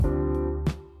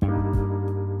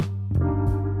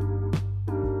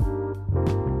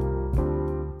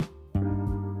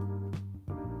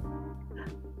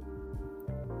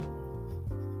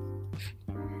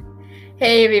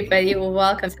Hey everybody,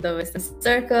 welcome to the Wisdom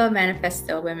Circle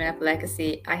Manifesto Women of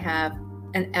Legacy. I have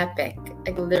an epic,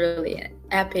 like literally an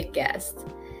epic guest.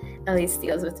 Elle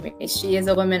Steele with me. She is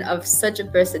a woman of such a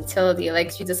versatility. Like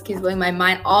she just keeps blowing my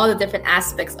mind, all the different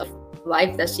aspects of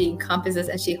life that she encompasses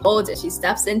and she holds and she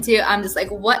steps into. I'm just like,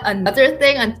 what, another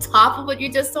thing on top of what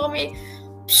you just told me?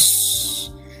 Psh.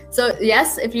 So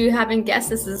yes, if you haven't guessed,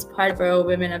 this is part of our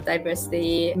Women of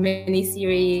Diversity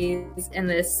mini-series in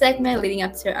this segment leading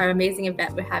up to our amazing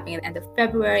event we're having at the end of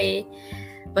February.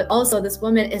 But also this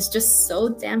woman is just so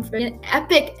damn freaking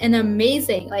epic and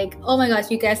amazing. Like, oh my gosh,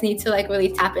 you guys need to like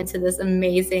really tap into this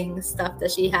amazing stuff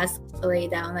that she has to lay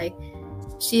down. Like,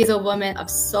 she is a woman of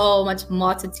so much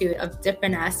multitude of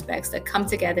different aspects that come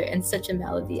together in such a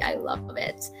melody. I love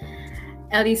it.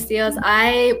 Elle Steele,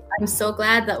 I'm so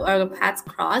glad that our paths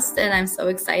crossed and I'm so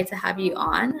excited to have you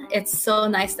on. It's so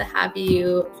nice to have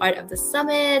you part of the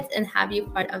summit and have you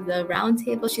part of the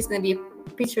roundtable. She's going to be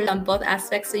featured on both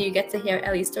aspects, so you get to hear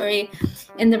Ellie's story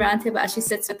in the roundtable as she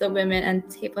sits with the women on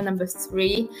table number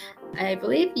 3, I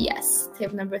believe. Yes,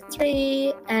 table number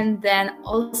 3. And then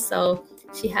also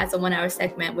she has a 1-hour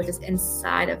segment which is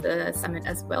inside of the summit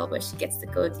as well, where she gets to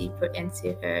go deeper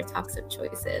into her talks of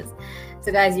choices.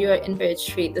 So guys, you are in for a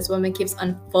treat. This woman keeps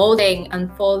unfolding,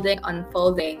 and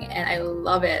I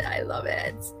love it.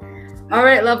 All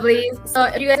right, lovelies. So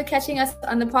if you guys are catching us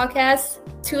on the podcast,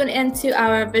 tune into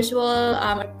our visual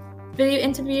video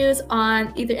interviews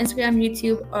on either Instagram,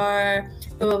 YouTube, or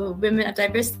the Women of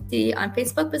Diversity on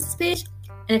Facebook business page.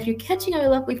 And if you're catching our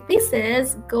lovely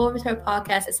faces, go over to our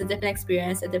podcast. It's a different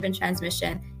experience, a different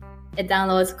transmission. It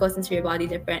downloads, goes into your body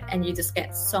different, and you just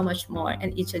get so much more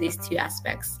in each of these 2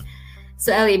 aspects.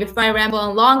 So Ellie, before I ramble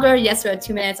on longer, yes, we're at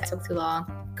 2 minutes. I took too long.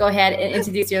 Go ahead and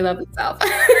introduce your lovely self.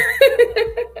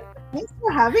 Thanks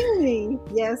for having me.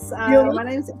 Yes, my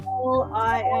name's Elle.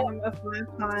 I am a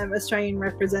 5-time Australian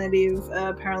representative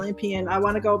Paralympian. I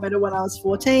won a gold medal when I was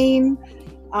 14.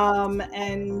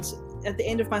 And at the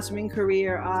end of my swimming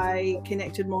career, I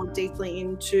connected more deeply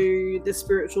into the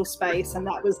spiritual space. And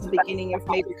that was the beginning of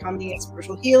me becoming a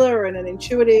spiritual healer and an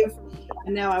intuitive.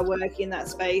 And now I work in that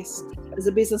space as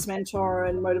a business mentor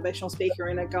and motivational speaker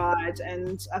and a guide.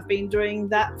 And I've been doing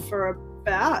that for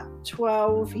about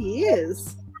 12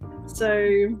 years. So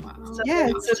yeah,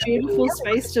 it's a beautiful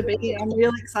space to be in. I'm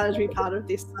really excited to be part of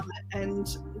this summit and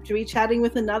to be chatting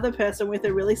with another person with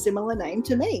a really similar name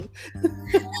to me.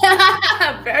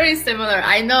 Very similar,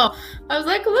 I know. I was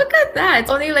like, look at that.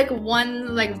 It's only like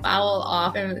one like vowel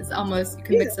off and it's almost, you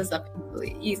can mix this up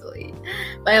easily.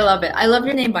 But I love it. I love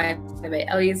your name, by the way.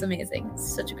 Ellie is amazing.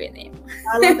 It's such a great name.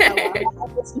 I love Ella.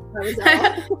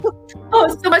 Oh,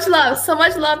 so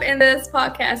much love in this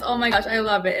podcast. Oh my gosh, I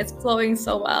love it. It's flowing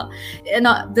so well. And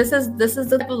this is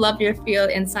the type of love you feel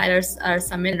inside our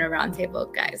summit and our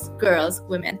roundtable, guys, girls,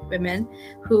 women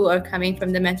who are coming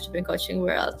from the mentorship and coaching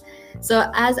world. So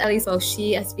as Ellie spoke,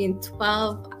 she has been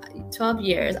 12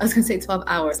 years, I was going to say 12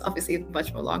 hours, obviously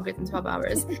much more longer than 12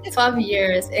 hours, 12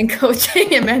 years in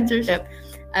coaching and mentorship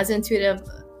as an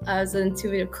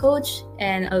intuitive coach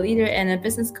and a leader and a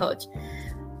business coach.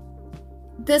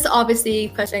 This obviously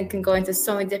question can go into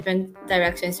so many different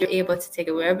directions. You're able to take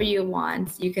it wherever you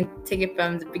want. You can take it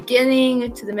from the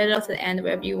beginning to the middle to the end,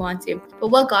 wherever you want to. But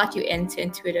what got you into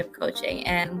intuitive coaching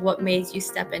and what made you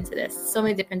step into this? So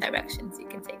many different directions you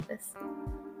can take this.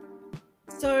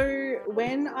 So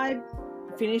when I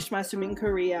finished my swimming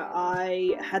career,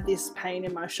 I had this pain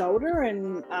in my shoulder,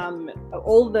 and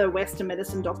all the Western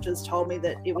medicine doctors told me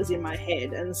that it was in my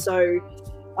head. And so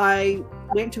I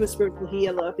went to a spiritual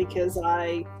healer because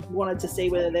I wanted to see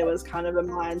whether there was kind of a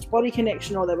mind-body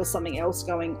connection or there was something else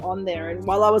going on there. And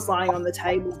while I was lying on the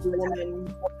table, the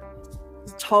woman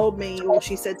told me, or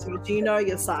she said to me, "Do you know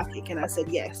you're psychic?" And I said,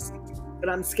 "Yes, but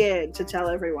I'm scared to tell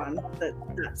everyone that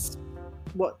that's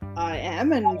what I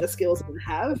am and the skills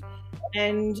I have."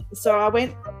 And so I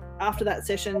went after that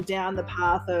session down the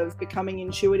path of becoming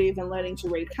intuitive and learning to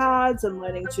read cards and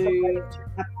learning to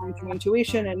tap into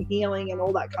intuition and healing and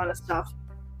all that kind of stuff.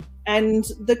 And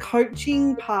the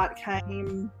coaching part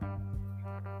came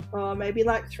maybe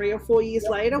like 3 or 4 years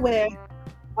later, where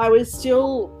I was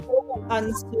still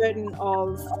uncertain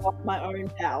of my own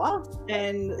power.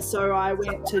 And so I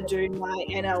went to do my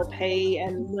NLP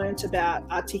and learnt about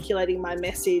articulating my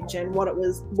message and what it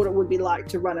would be like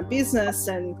to run a business,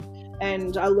 and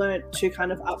I learnt to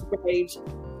kind of upgrade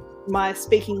my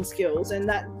speaking skills, and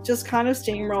that just kind of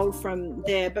steamrolled from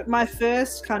there. But my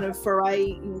first kind of foray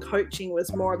in coaching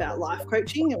was more about life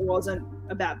coaching. It wasn't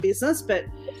about business, but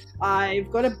I've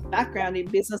got a background in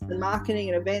business and marketing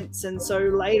and events, and so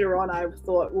later on I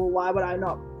thought, well, why would I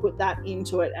not put that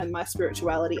into it, and my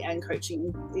spirituality and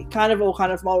coaching, it kind of all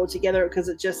kind of molded together because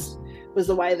it just was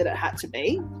the way that it had to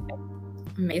be.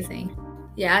 Amazing.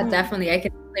 Yeah, definitely. I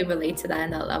can really relate to that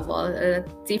in that level, a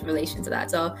deep relation to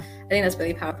that. So I think that's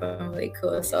really powerful and really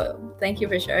cool. So thank you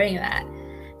for sharing that.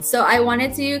 So I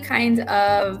wanted to kind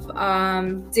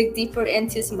of dig deeper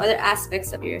into some other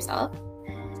aspects of yourself.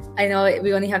 I know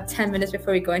we only have 10 minutes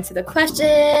before we go into the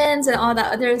questions and all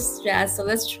that other jazz. So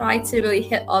let's try to really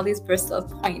hit all these versatile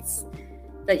points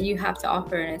that you have to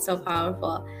offer, and it's so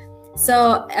powerful.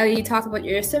 So you talked about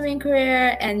your swimming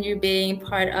career and you being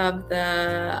part of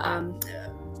the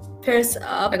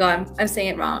oh my god, I'm saying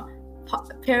it wrong.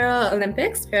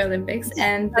 Paralympics,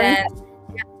 and then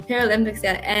Paralympics,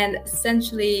 yeah. And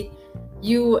essentially,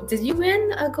 did you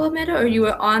win a gold medal, or you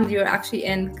were actually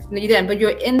in? No, you didn't, but you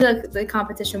were in the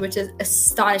competition, which is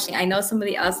astonishing. I know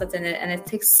somebody else that's in it, and it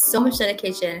takes so much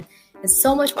dedication and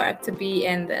so much work to be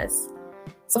in this.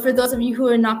 So for those of you who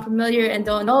are not familiar and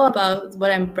don't know about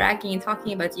what I'm bragging and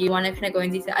talking about, do you want to kind of go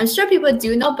in detail? I'm sure people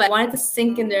do know, but I wanted to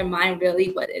sink in their mind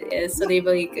really what it is, so they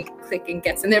really click and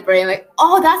gets in their brain like,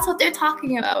 oh, that's what they're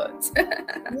talking about.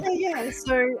 Yeah.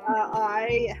 So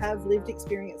I have lived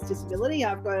experience disability.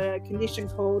 I've got a condition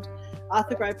called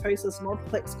arthrogryposis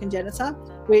multiplex congenita,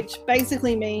 which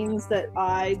basically means that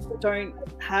my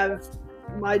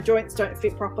joints don't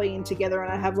fit properly in together,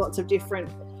 and I have lots of different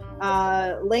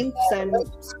lengths and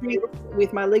strength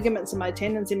with my ligaments and my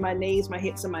tendons in my knees, my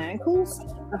hips and my ankles.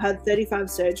 I've had 35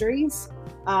 surgeries,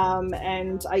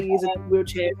 and I use a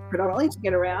wheelchair predominantly to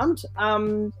get around.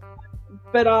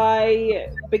 But I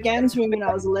began swimming when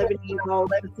I was 11 years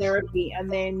old for therapy, and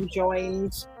then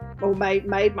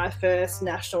made my first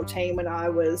national team when I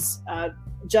was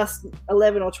just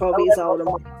 11 or 12 years old, and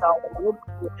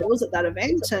it was at that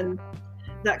event, and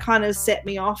that kind of set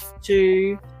me off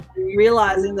to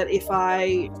realizing that if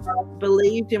I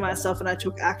believed in myself and I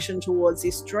took action towards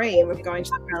this dream of going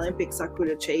to the Paralympics, I could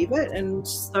achieve it. And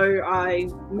so I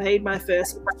made my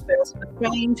first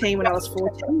Australian team when I was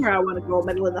 14, where I won a gold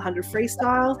medal in the 100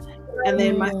 freestyle, and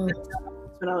then my first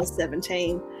when I was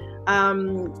 17.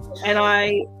 And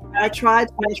I tried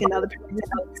to make another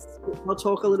Paralympics, which I'll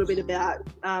talk a little bit about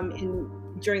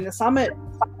during the summit,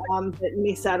 but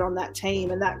missed out on that team,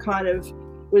 and that kind of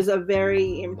was a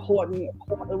very important,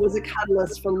 it was a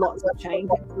catalyst for lots of change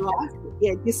in life.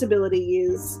 Yeah, disability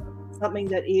is something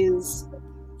that is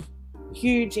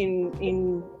huge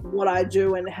in what I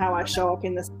do and how I show up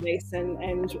in the space,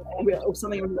 and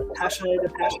something I'm passionate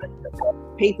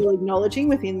about people acknowledging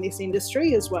within this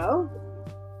industry as well.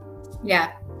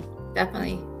 Yeah,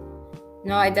 definitely.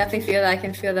 No, I definitely feel that. I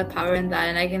can feel the power in that,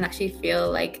 and I can actually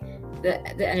feel like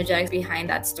the energetics behind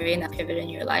that story and that pivot in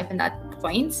your life and that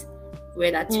point where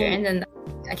that turned. And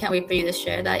I can't wait for you to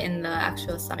share that in the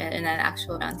actual summit and an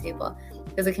actual roundtable,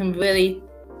 because I can really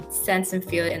sense and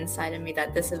feel it inside of me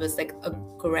that this was like a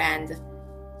grand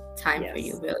time for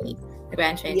you, really, a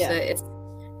grand change. So it's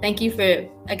thank you for,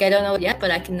 like, I don't know yet,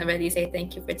 but I can already say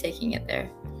thank you for taking it there,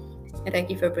 and thank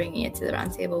you for bringing it to the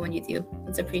roundtable when you do.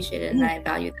 It's appreciated, and I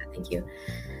value that. Thank you.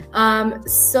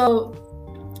 So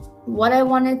what I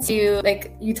wanted to,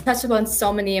 like, you touched upon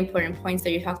so many important points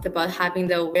that you talked about, having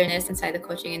the awareness inside the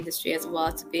coaching industry as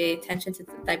well, to pay attention to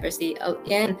the diversity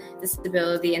in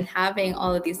disability, and having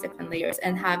all of these different layers,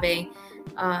 and having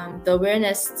the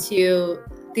awareness to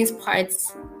these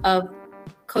parts of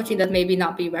coaching that maybe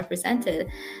not be represented.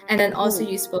 And then also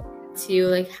you spoke to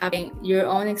like having your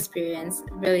own experience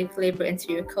really flavor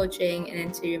into your coaching and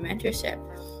into your mentorship.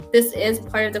 This is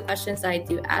part of the questions that I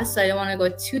do ask, so I don't want to go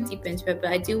too deep into it,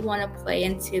 but I do want to play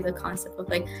into the concept of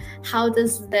like, how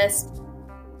does this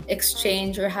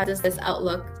exchange, or how does this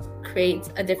outlook create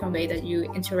a different way that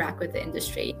you interact with the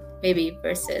industry, maybe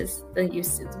versus than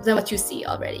what you see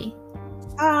already?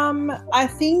 I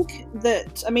think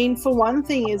that, I mean, for one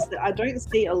thing is that I don't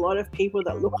see a lot of people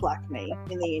that look like me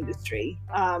in the industry.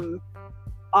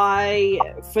 I,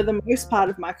 for the most part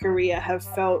of my career, have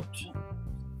felt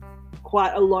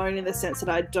quite alone in the sense that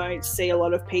I don't see a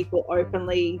lot of people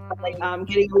openly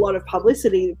getting a lot of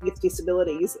publicity with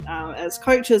disabilities as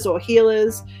coaches or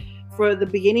healers. For the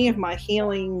beginning of my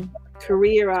healing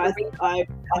career, I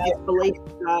believed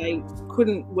that I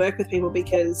couldn't work with people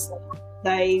because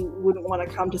they wouldn't want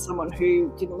to come to someone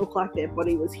who didn't look like their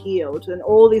body was healed, and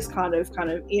all this kind of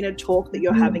inner talk that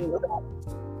you're having with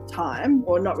them. time,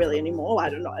 or not really anymore. I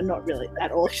don't know, not really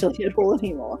at all, actually at all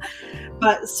anymore.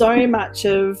 But so much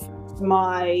of the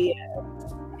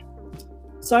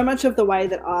way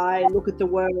that I look at the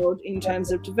world in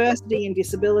terms of diversity and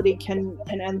disability and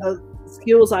the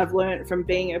skills I've learned from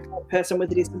being a person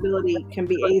with a disability can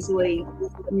be easily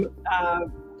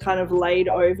kind of laid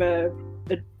over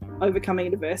overcoming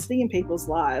diversity in people's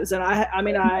lives. And I had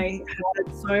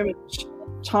so much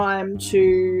time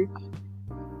to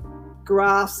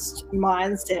grasp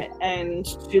mindset and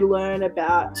to learn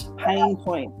about pain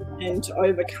points and to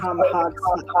overcome hard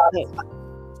stuff.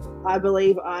 I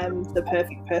believe I'm the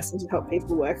perfect person to help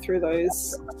people work through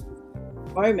those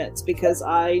moments, because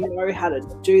I know how to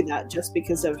do that just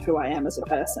because of who I am as a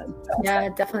person. Yeah,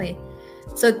 definitely.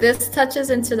 So this touches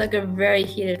into like a very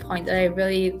heated point that I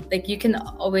really like. You can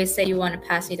always say you want to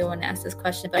pass, you don't want to ask this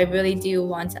question, but I really do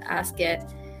want to ask it.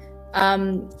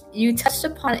 You touched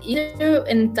upon either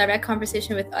in direct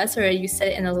conversation with us, or you said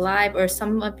it in a live or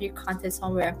some of your content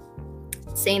somewhere,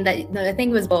 saying that, no, I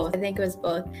think it was both,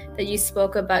 that you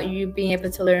spoke about you being able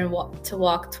to learn to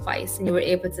walk twice, and you were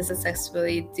able to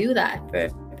successfully do that for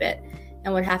a bit.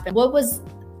 And what happened? What was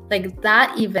like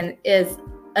that even is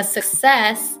a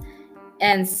success,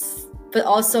 but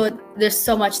also there's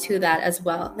so much to that as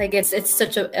well. Like it's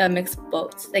such a mixed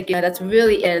boat. Like, you know, that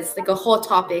really is like a whole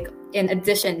topic in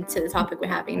addition to the topic we're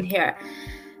having here.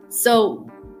 So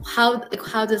how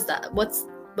does that, what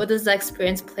does that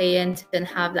experience play into and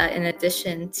have that in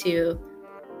addition to,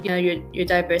 you know, your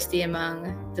diversity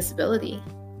among disability?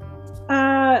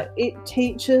 What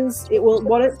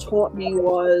it taught me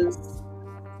was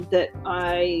that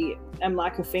I am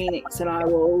like a phoenix, and I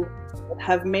will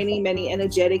have many, many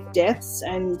energetic deaths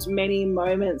and many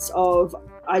moments of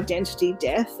identity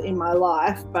death in my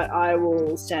life, but I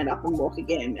will stand up and walk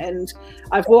again. And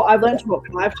I've learned to walk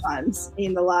 5 times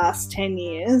in the last 10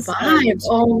 years. 5?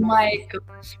 Oh my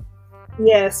gosh.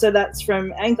 Yeah, so that's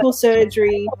from ankle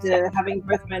surgery to having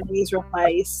both my knees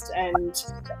replaced, and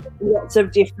lots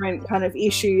of different kind of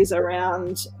issues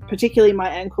around, particularly my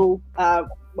ankle. I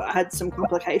had some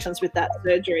complications with that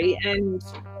surgery, and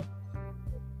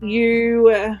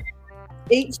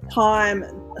each time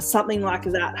something like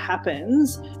that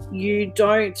happens, you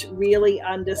don't really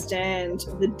understand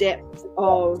the depth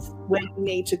of where you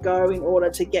need to go in order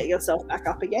to get yourself back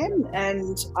up again.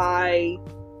 And I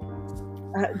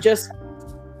just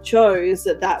chose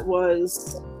that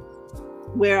was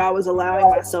where I was allowing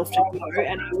myself to go,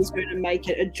 and I was going to make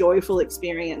it a joyful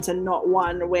experience and not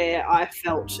one where I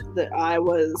felt that I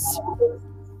was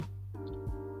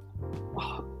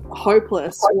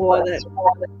hopeless, or that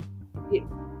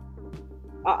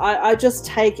I just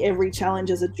take every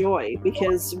challenge as a joy,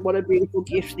 because what a beautiful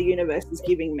gift the universe is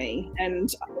giving me.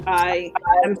 And I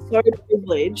am so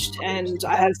privileged and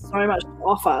I have so much to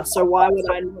offer. So why would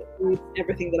I not use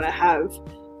everything that I have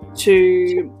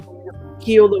to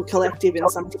heal the collective in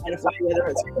some kind of way, whether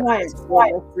it's clients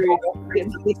or through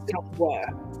this kind of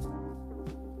work?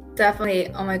 Definitely.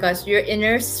 Oh my gosh, your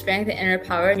inner strength and inner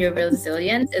power and your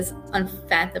resilience is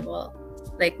unfathomable.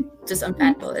 Like, just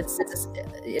unfathomable.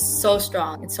 It's so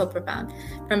strong. It's so profound.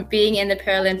 From being in the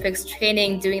Paralympics,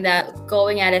 training, doing that,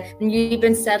 going at it. And you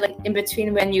even said, like, in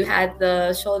between when you had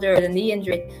the shoulder or the knee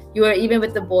injury, you were even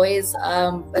with the boys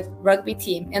like rugby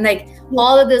team, and like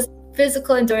all of this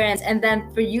physical endurance, and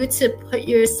then for you to put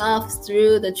yourself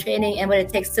through the training and what it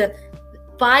takes to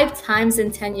 5 times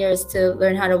in 10 years to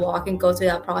learn how to walk and go through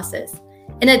that process.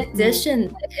 In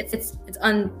addition, it's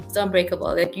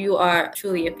unbreakable. Like, you are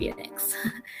truly a phoenix.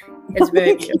 It's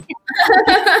very beautiful.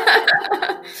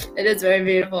 It is very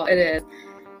beautiful. It is.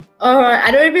 All right. I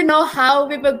don't even know how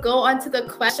we would go on to the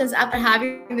questions after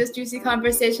having this juicy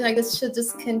conversation. Like, this should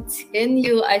just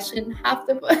continue. I shouldn't have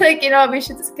to, like, you know, we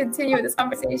should just continue with this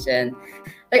conversation.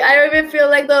 Like, I don't even feel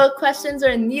like the questions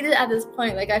are needed at this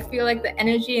point. Like, I feel like the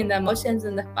energy and the emotions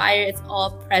and the fire, it's all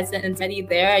present and ready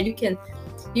there. You can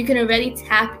already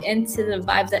tap into the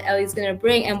vibes that Ellie's going to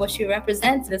bring and what she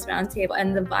represents in this roundtable,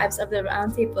 and the vibes of the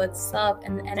roundtable itself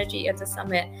and the energy of the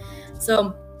summit.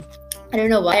 So I don't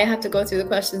know why I have to go through the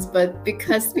questions, but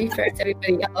because, to be fair to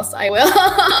everybody else, I will.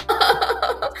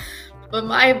 But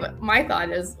my thought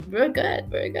is we're good.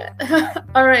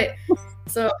 All right.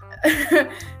 So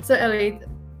Ellie,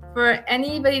 for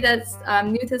anybody that's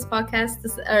new to this podcast,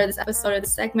 this episode or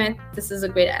this segment, this is a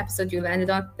great episode you landed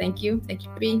on. Thank you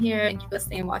for being here. Thank you for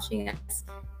listening and watching us.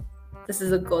 This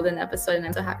is a golden episode, and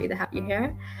I'm so happy to have you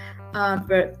here.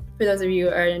 For those of you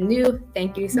who are new,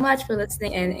 thank you so much for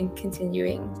listening and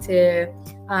continuing to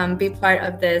be part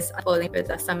of this unfolding for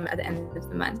the summit at the end of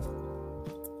the month.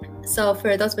 So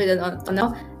for those who don't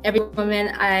know, every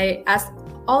woman, I asked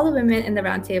all the women in the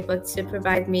roundtable to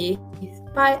provide me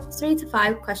 3 to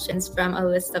 5 questions from a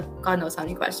list of God knows how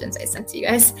many questions I sent to you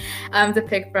guys to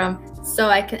pick from, so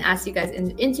I can ask you guys in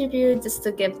the interview, just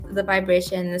to give the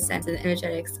vibration, the sense, and the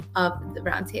energetics of the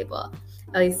roundtable.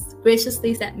 Elise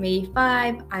graciously sent me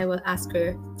 5. I will ask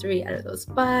her 3 out of those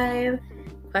 5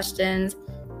 questions.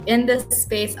 In this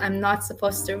space, I'm not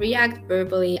supposed to react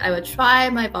verbally. I will try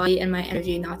my body and my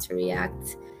energy not to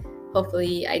react.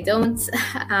 Hopefully I don't.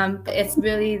 But it's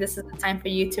really, this is the time for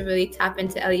you to really tap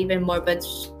into Elle even more, but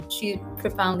she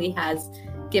profoundly has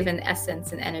given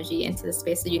essence and energy into the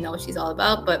space, so you know what she's all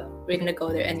about, but we're gonna go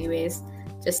there anyways,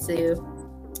 just to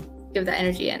give that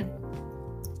energy in.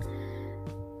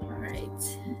 All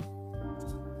right.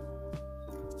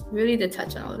 Really did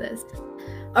touch on all of this.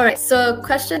 All right, so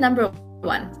question number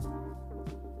 1.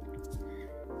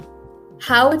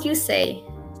 How would you say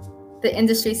the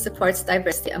industry supports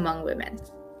diversity among women?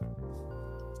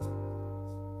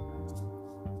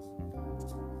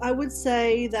 I would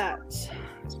say that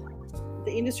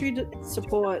the industry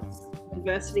supports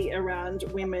diversity around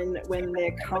women when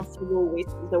they're comfortable with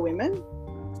the women.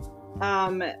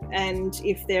 And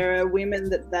if there are women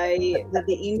that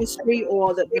the industry,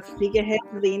 or that the figureheads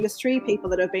of the industry, people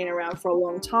that have been around for a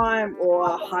long time, or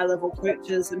high-level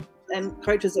coaches and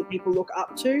coaches that people look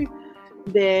up to,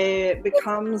 there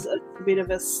becomes a bit of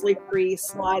a slippery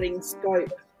sliding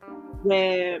scope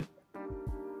where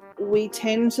we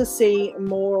tend to see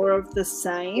more of the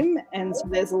same, and so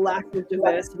there's a lack of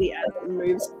diversity as it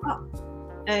moves up.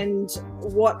 And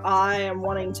what I am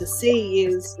wanting to see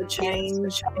is a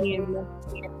change in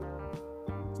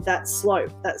that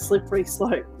slope, that slippery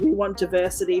slope. We want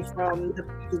diversity from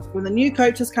the new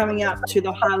coaches coming up to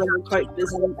the high-level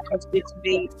coaches, and it to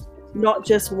be not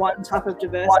just one type of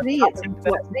diversity. It's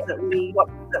important that we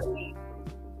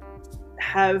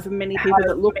have many people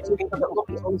that look at it, but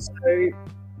also,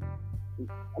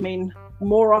 I mean,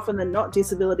 more often than not,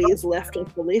 disability is left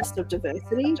off the list of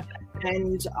diversity,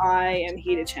 and I am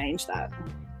here to change that.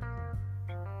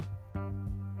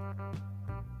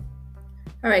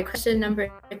 All right, question number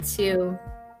 2.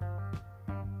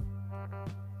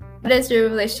 What is your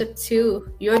relationship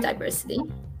to your diversity?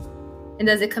 And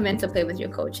does it come into play with your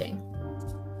coaching?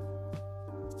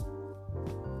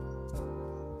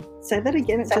 Say that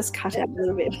again, it just cut out a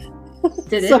little bit.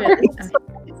 Did it really?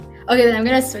 Okay, then I'm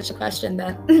going to switch the question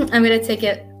then. I'm going to take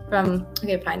it from,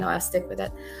 okay, fine, no, I'll stick with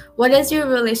it. What is your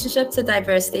relationship to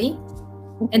diversity?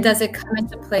 And does it come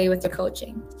into play with your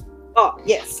coaching? Oh,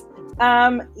 yes.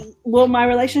 Well, my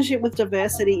relationship with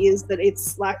diversity is that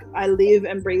it's like I live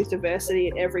and breathe diversity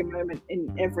at every moment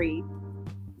in every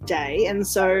day. And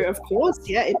so, of course,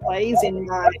 yeah, it plays in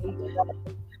my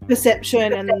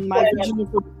perception and my vision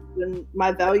and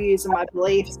my values and my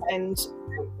beliefs. And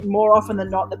more often than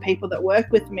not, the people that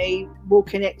work with me will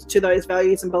connect to those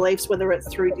values and beliefs, whether it's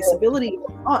through disability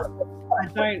or not.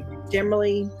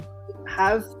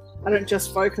 I don't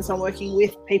just focus on working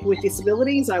with people with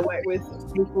disabilities. I work with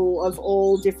people of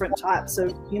all different types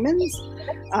of humans.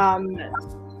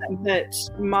 But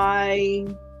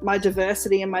my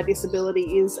diversity and my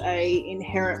disability is a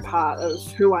inherent part of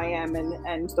who I am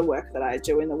and the work that I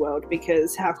do in the world,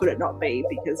 because how could it not be?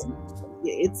 Because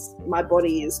it's my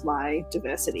body is my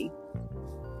diversity.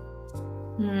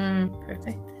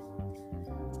 Perfect.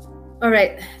 All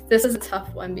right, this is a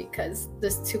tough one because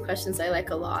there's 2 questions I like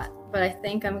a lot, but I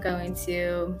think I'm going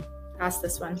to ask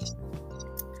this one.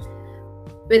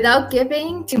 Without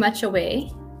giving too much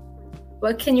away,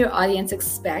 what can your audience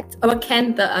expect, or what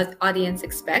can the audience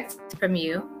expect from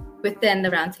you within the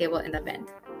roundtable and the event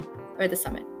or the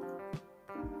summit?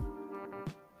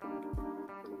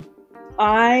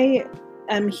 I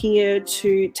am here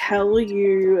to tell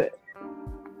you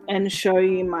and show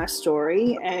you my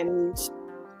story, and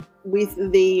with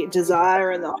the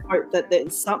desire and the hope that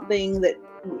there's something that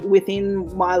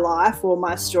within my life or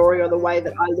my story or the way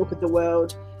that I look at the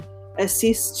world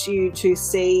assists you to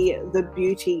see the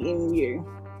beauty in you.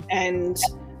 And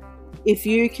if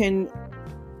you can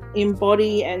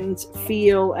embody and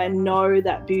feel and know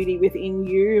that beauty within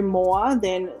you more,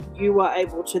 then you are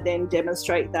able to then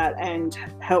demonstrate that and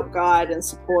help guide and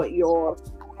support your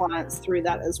clients through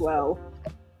that as well.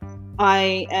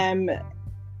 I am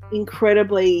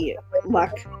incredibly,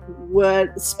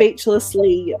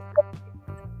 speechlessly,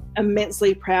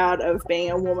 immensely proud of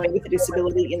being a woman with a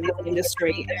disability in this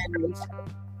industry, and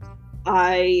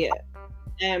I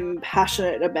am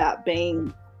passionate about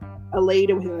being a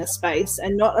leader within the space,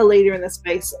 and not a leader in the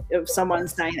space of someone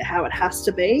saying how it has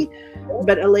to be,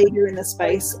 but a leader in the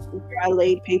space where I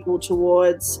lead people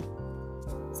towards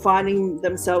finding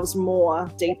themselves more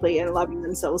deeply and loving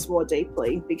themselves more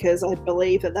deeply, because I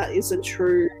believe that that is a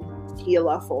true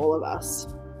healer for all of us.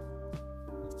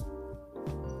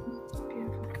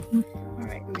 All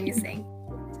right, amazing.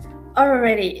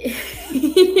 Alrighty.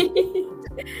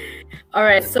 All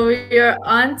right, so we're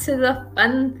on to the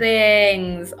fun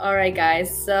things. All right,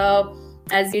 guys. So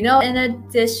as you know, in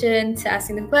addition to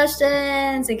asking the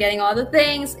questions and getting all the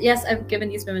things, yes, I've given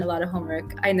these women a lot of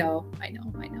homework. I know.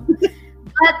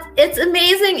 But it's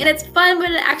amazing and it's fun,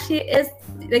 but it actually is,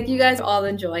 like, you guys are all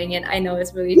enjoying it. I know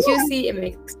it's really juicy. It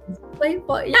makes it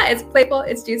playful. Yeah, it's playful.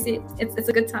 It's juicy. It's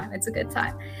a good time. It's a good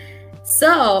time.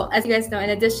 So, as you guys know, in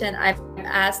addition, I've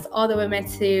asked all the women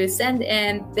to send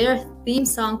in their theme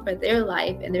song for their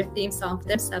life and their theme song for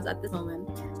themselves at this moment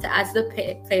to add to the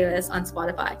playlist on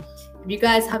Spotify. If you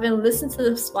guys haven't listened to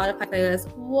the Spotify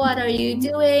playlist, what are you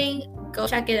doing? Go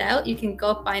check it out. You can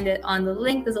go find it on the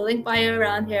link. There's a link bio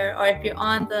around here. Or if you're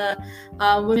on the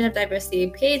Women of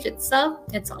Diversity page itself,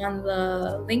 it's on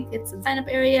the link. It's in the sign-up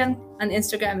area. On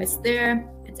Instagram, it's there.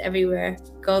 It's everywhere.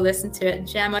 Go listen to it.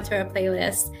 Jam onto our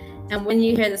playlist. And when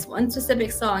you hear this one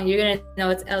specific song, you're going to know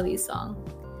it's Ellie's song.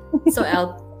 So,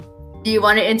 Elle, do you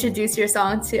want to introduce your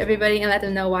song to everybody and let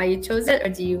them know why you chose it? Or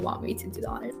do you want me to do the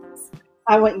honors?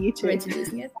 I want you to. For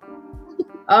introducing it.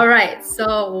 All right.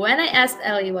 So when I asked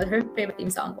Ellie what her favorite theme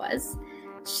song was,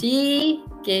 she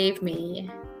gave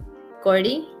me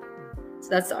Gordy. So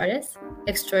that's the artist.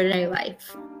 Extraordinary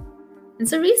Life.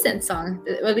 It's a recent song.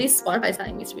 Or at least Spotify's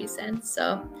telling me it's recent.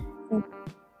 So do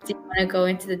you want to go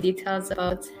into the details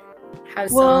about how the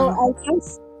song...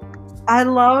 I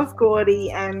love Gordy,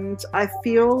 and I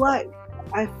feel like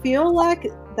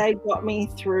they got me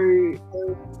through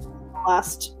the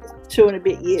last 2 and a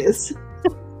bit years.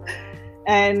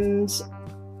 And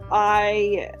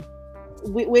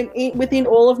within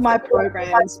all of my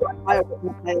programs, I have a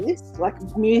playlist.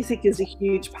 Like, music is a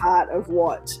huge part of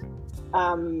what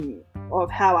of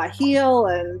how I heal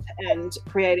and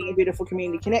creating a beautiful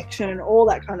community connection and all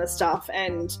that kind of stuff.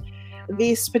 And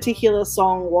this particular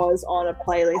song was on a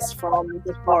playlist from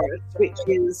The Forest, which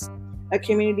is a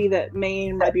community that me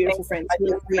and my beautiful friends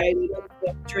created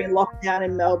during lockdown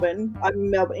in Melbourne. I'm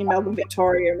in Melbourne,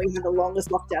 Victoria, and we had the longest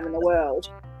lockdown in the world.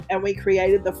 And we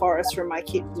created The Forest from my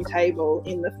kitchen table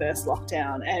in the first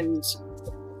lockdown, and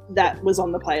that was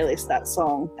on the playlist, that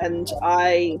song. And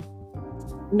I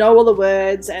know all the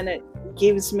words, and it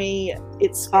gives me,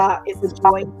 it's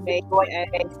joying me,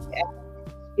 and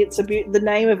the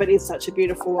name of it is such a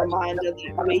beautiful reminder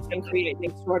that we can create an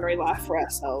extraordinary life for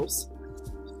ourselves.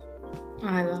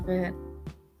 I love it.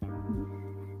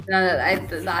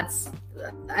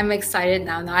 I'm excited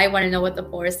now. Now I want to know what The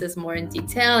Forest is more in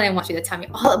detail. I want you to tell me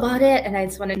all about it, and I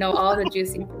just want to know all the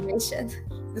juicy information.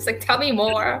 Just like, tell me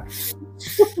more.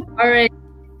 All right.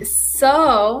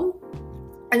 So,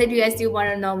 and if you guys do want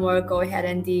to know more, go ahead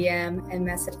and DM and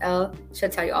message Elle. She'll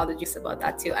tell you all the juice about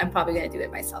that too. I'm probably going to do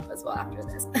it myself as well after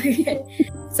this. Okay.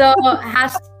 So,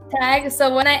 hashtag.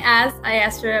 So when I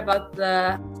asked her about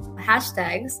the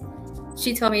hashtags.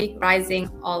 She told me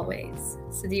rising always.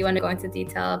 So do you want to go into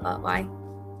detail about why?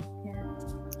 Yeah.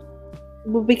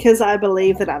 Well, because I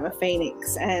believe that I'm a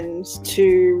phoenix, and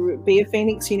to be a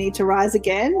phoenix, you need to rise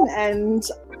again. And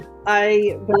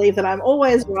I believe that I'm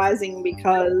always rising,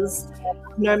 because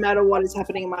no matter what is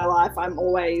happening in my life, I'm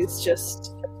always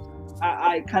just,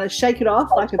 I kind of shake it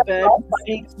off like a bird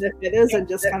with their feathers and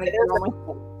just kind of get on with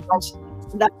it.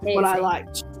 And that's what I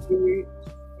like to do.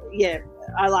 Yeah.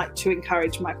 I like to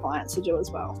encourage my clients to do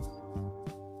as well.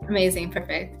 Amazing.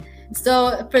 Perfect.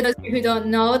 So for those of you who don't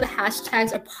know, the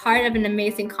hashtags are part of an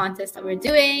amazing contest that we're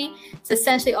doing. So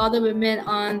essentially all the women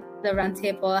on the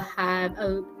roundtable have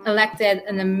elected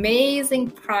an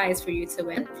amazing prize for you to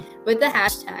win with the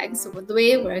hashtags. So the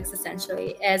way it works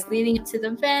essentially is leading up to the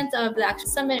event of the actual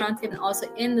summit roundtable, and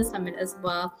also in the summit as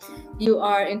well, you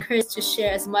are encouraged to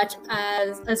share as much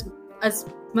as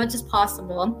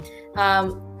possible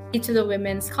each of the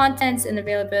women's contents and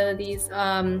availabilities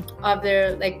of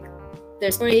their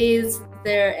stories,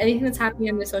 anything that's happening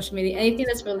on their social media, anything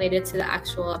that's related to the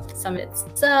actual summit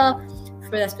itself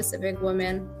for that specific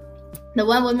woman. The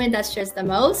one woman that shares the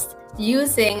most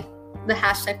using the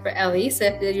hashtag for Ellie. So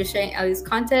if you're sharing Ellie's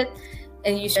content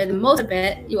and you share the most of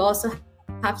it, you also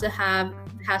have to have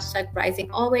the hashtag rising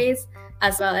always,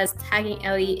 as well as tagging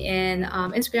Ellie in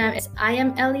Instagram. It's I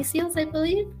am Ellie Seals, I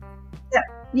believe.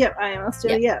 Yep, I am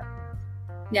still, yeah.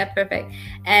 Yeah, perfect.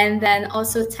 And then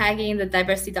also tagging the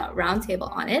diversity.roundtable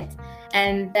on it.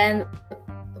 And then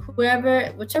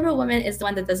whichever woman is the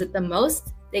one that does it the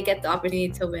most, they get the opportunity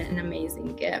to win an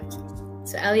amazing gift.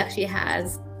 So Ellie actually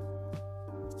has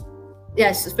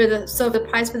Yes, the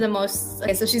prize for the most.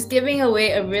 Okay, so she's giving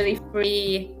away a really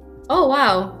free. Oh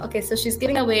wow. Okay, so she's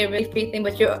giving away a really free thing,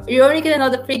 but you're only gonna know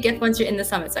the free gift once you're in the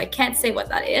summit. So I can't say what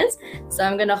that is. So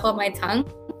I'm gonna hold my tongue.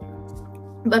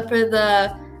 But for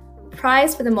the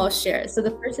prize for the most shares, so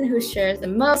the person who shares the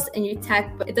most and you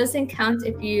tag, but it doesn't count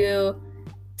if you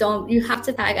don't. You have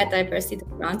to tag at Diversity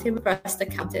Roundtable for us to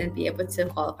count it and be able to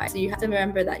qualify. So you have to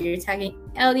remember that you're tagging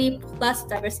Elle plus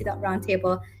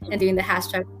Diversity.Roundtable and doing the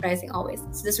hashtag rising always.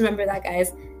 So just remember that,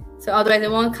 guys. So otherwise it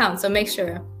won't count. So make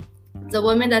sure the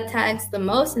woman that tags the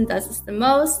most and does this the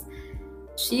most,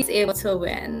 she's able to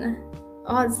win.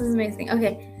 Oh, this is amazing.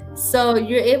 Okay, so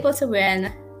you're able to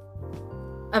win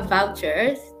a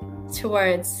voucher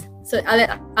towards. So I'll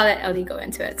let Ellie go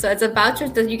into it. So it's a voucher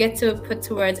that you get to put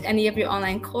towards any of your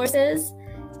online courses,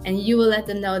 and you will let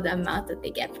them know the amount that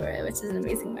they get for it, which is an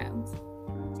amazing amount.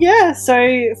 Yeah, so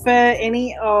for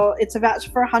any, it's a voucher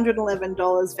for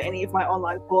 $111 for any of my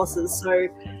online courses. So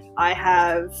I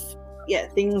have,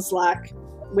 things like,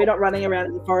 we're not running around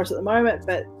in the forest at the moment,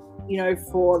 but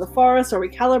for the forest, or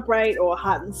Recalibrate, or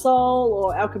Heart and Soul,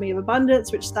 or Alchemy of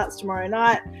Abundance, which starts tomorrow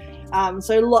night.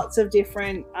 So lots of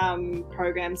different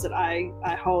programs that I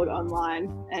hold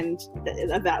online, and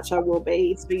a voucher will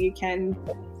be, so you can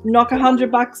knock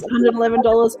 $100,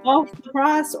 $111 off the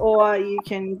price, or you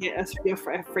can get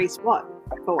a free spot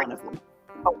for one of them.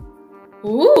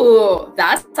 Ooh,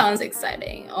 that sounds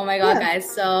exciting. Oh my god, guys.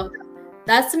 So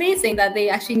that's amazing that they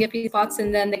actually give you spots,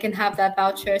 and then they can have that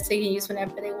voucher so you can use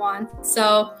whenever they want.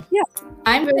 So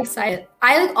I'm really excited.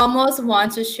 I almost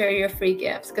want to share your free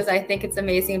gifts because I think it's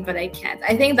amazing, but I can't.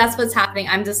 I think that's what's happening.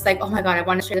 I'm just like, oh my god, I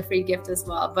want to share the free gift as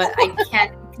well, but I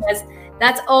can't because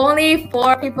that's only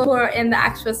for people who are in the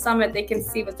actual summit. They can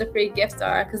see what the free gifts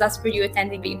are because that's for you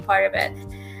attending, being part of it.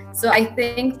 So I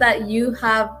think that you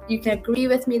can agree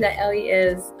with me that Ellie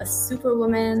is a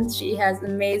superwoman. She has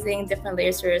amazing different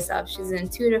layers to herself. She's an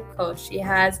intuitive coach. She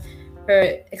has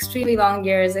her extremely long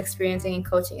years experiencing in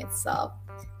coaching itself.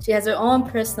 She has her own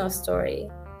personal story.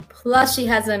 Plus, she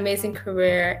has an amazing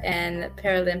career in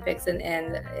Paralympics and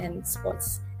in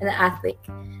sports, and an athlete.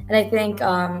 And I think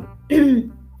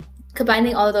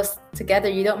combining all of those together,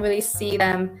 you don't really see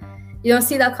them. You don't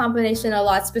see that combination a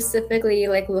lot, specifically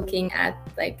like looking at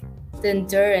like the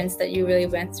endurance that you really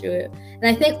went through. And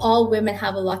I think all women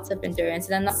have a lot of endurance,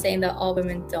 and I'm not saying that all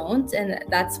women don't, and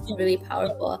that's really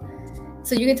powerful.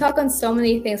 So you can talk on so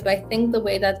many things, but I think the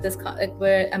way that this, like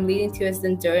where I'm leading to, is the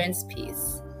endurance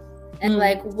piece. And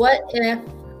like, what if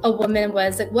a woman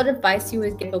was like, what advice you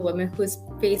would give a woman who's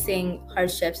facing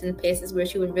hardships and places where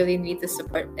she would really need the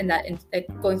support in that, like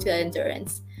going through that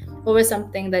endurance? What was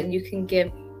something that you can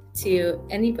give to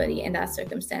anybody in that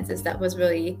circumstances that was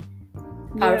really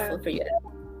powerful for you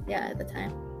at the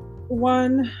time?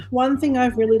 One thing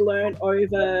I've really learned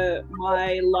over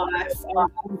my life,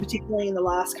 particularly in the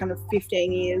last kind of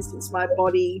 15 years since my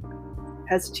body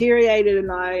has deteriorated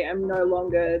and I am no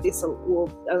longer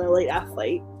an elite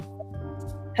athlete,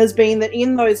 has been that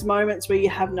in those moments where you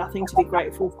have nothing to be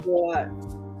grateful for,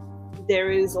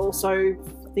 there is also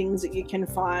things that you can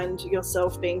find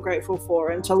yourself being grateful for,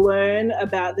 and to learn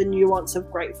about the nuance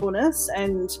of gratefulness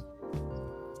and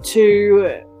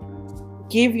to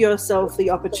give yourself the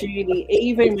opportunity,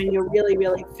 even when you're really,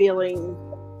 really feeling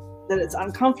that it's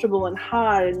uncomfortable and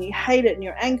hard and you hate it and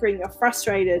you're angry and you're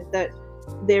frustrated, that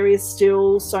there is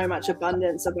still so much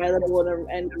abundance available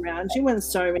and around you, and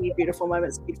so many beautiful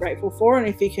moments to be grateful for. And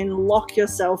if you can lock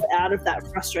yourself out of that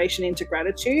frustration into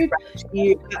gratitude,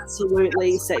 you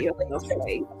absolutely set yourself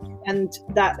free. And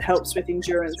that helps with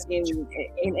endurance in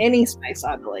any space,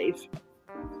 I believe.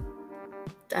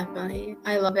 Definitely.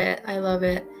 I love it. I love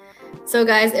it. So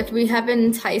guys, if we haven't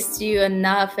enticed you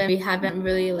enough and we haven't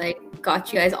really like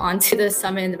got you guys onto the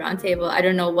summit and the roundtable, I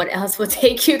don't know what else will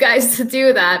take you guys to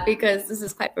do that, because this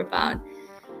is quite profound.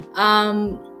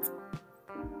 I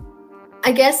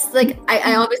guess like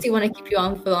I obviously want to keep you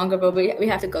on for longer, but we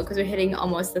have to go because we're hitting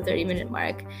almost the 30-minute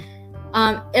mark.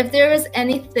 If there was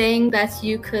anything that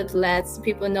you could let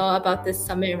people know about this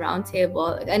summit and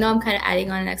roundtable, like, I know I'm kind of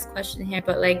adding on the next question here,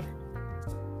 but like,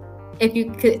 if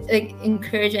you could like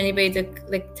encourage anybody to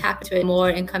like tap into it more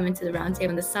and come into the roundtable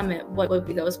and the summit, what would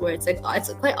be those words? Like,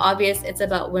 it's quite obvious. It's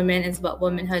about women. It's about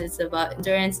womanhood. It's about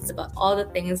endurance. It's about all the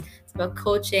things. It's about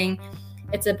coaching.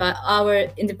 It's about our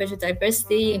individual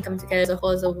diversity and coming together as a whole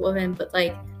as a woman. But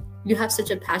like, you have such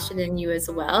a passion in you as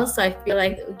well. So I feel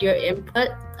like your input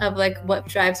of like what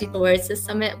drives you towards the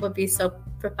summit would be so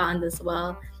profound as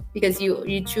well, because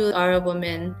you truly are a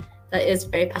woman that is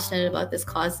very passionate about this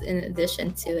cause in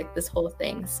addition to like this whole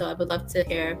thing. So I would love to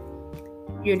hear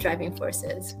your driving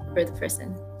forces for the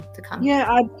person. to come.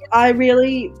 Yeah, I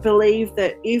really believe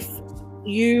that if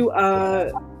you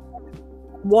are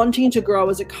wanting to grow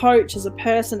as a coach, as a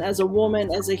person, as a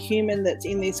woman, as a human that's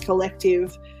in this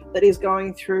collective that is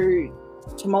going through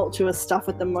tumultuous stuff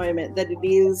at the moment, that it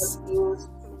is this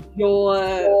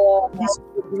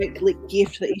great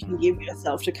gift that you can give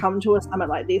yourself to come to a summit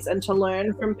like this and to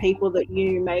learn from people that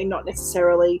you may not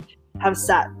necessarily have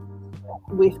sat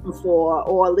with before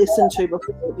or listened to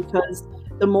before, because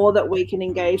the more that we can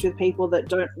engage with people that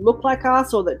don't look like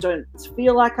us or that don't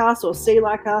feel like us or see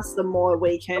like us, the more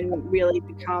we can really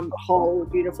become whole,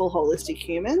 beautiful, holistic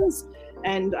humans.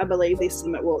 And I believe this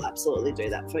summit will absolutely do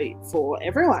that for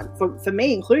everyone, for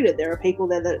me included. There are people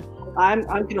there that I'm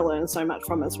going to learn so much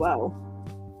from as well.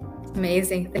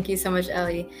 Amazing. Thank you so much,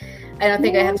 Ellie. I don't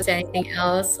think I have to say anything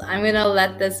else. I'm going to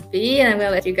let this be, and I'm going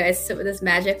to let you guys sit with this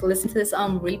magic, listen to this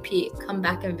on repeat, come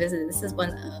back and visit. This is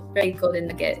one very golden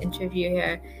nugget interview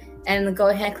here. And go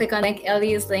ahead, click on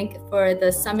Ellie's link for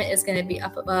the summit is going to be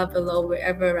up above, below,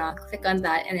 wherever around. Click on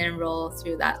that and enroll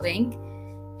through that link.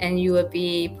 And you will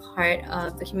be part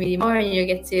of the community more, and you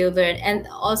get to learn. And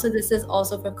also, this is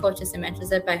also for coaches and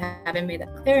mentors, if I haven't made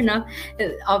that clear enough,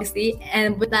 obviously.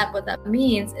 And with that, what that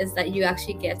means is that you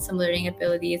actually get some learning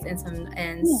abilities and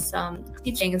some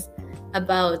teachings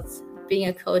about being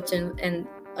a coach and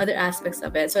other aspects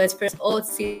of it. So it's for old,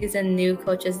 seasoned, new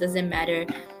coaches, doesn't matter.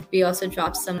 We also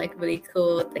dropped some like really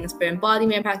cool things for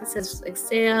embodiment practices, like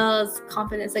sales,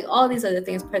 confidence, like all these other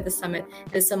things part of the summit.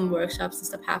 There's some workshops and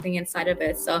stuff happening inside of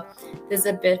it. So there's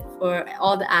a bit for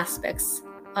all the aspects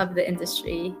of the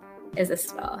industry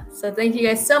as well. So thank you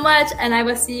guys so much. And I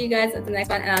will see you guys at the next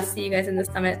one. And I'll see you guys in the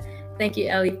summit. Thank you,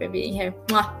 Ellie, for being here.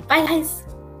 Mwah. Bye, guys.